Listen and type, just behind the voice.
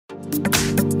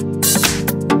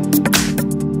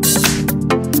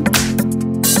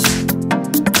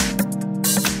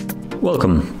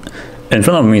Welcome. In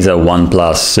front of me is a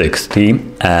OnePlus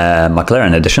 6T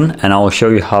McLaren edition, and I'll show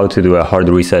you how to do a hard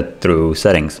reset through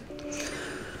settings.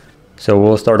 So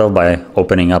we'll start off by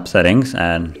opening up settings,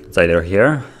 and it's either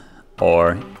here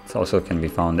or it also can be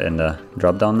found in the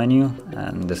drop down menu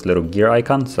and this little gear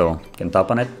icon, so you can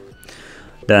tap on it.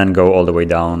 Then go all the way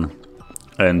down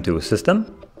into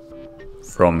system.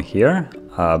 From here,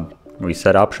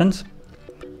 reset options,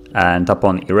 and tap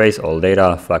on erase all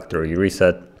data, factory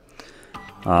reset.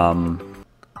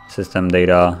 System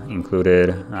data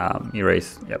included,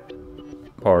 erase, yep.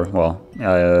 Or well,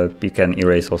 you can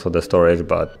erase also the storage,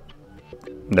 but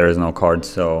there is no card,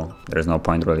 so there's no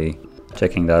point really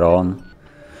checking that on.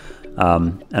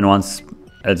 And once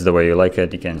it's the way you like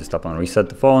it, you can just tap on reset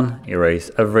the phone, erase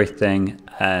everything,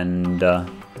 and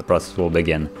the process will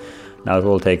begin. Now it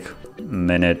will take a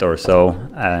minute or so,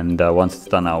 and once it's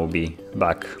done, I will be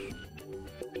back.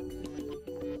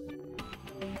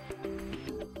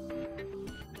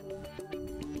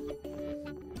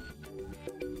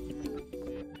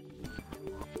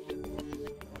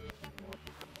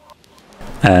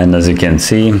 And as you can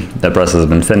see, the process has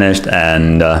been finished,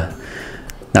 and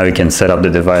now you can set up the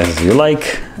device as you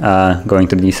like, going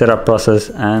through the setup process,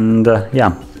 and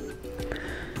yeah.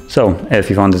 So if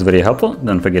you found this video helpful,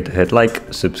 don't forget to hit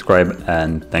like, subscribe,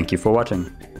 and thank you for watching.